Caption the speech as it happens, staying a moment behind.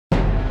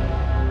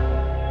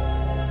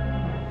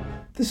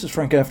This is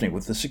Frank Gaffney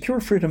with the Secure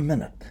Freedom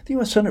Minute. The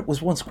U.S. Senate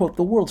was once, quote,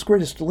 the world's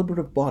greatest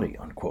deliberative body,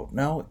 unquote.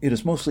 Now it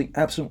is mostly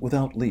absent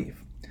without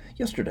leave.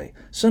 Yesterday,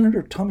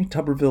 Senator Tommy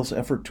Tuberville's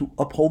effort to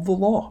uphold the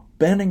law,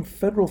 banning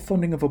federal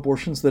funding of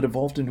abortions that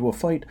evolved into a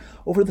fight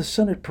over the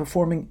Senate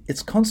performing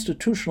its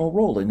constitutional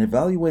role in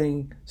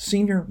evaluating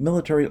senior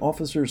military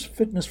officers'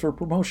 fitness for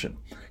promotion,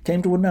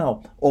 came to a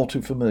now all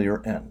too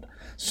familiar end.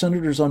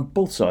 Senators on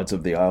both sides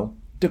of the aisle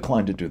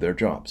declined to do their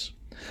jobs.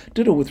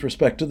 Ditto with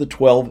respect to the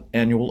 12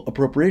 annual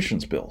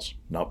appropriations bills.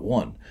 Not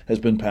one has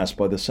been passed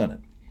by the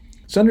Senate.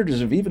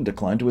 Senators have even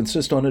declined to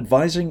insist on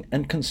advising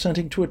and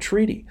consenting to a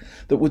treaty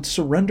that would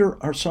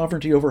surrender our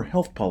sovereignty over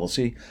health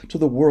policy to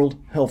the World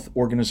Health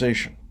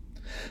Organization.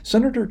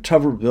 Senator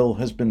Tuberville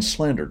has been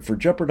slandered for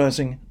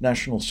jeopardizing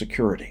national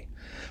security.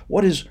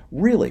 What is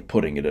really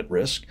putting it at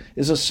risk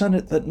is a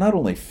Senate that not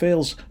only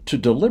fails to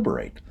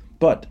deliberate,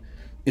 but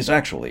is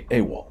actually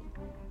AWOL.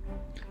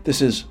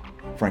 This is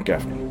Frank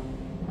Gaffney.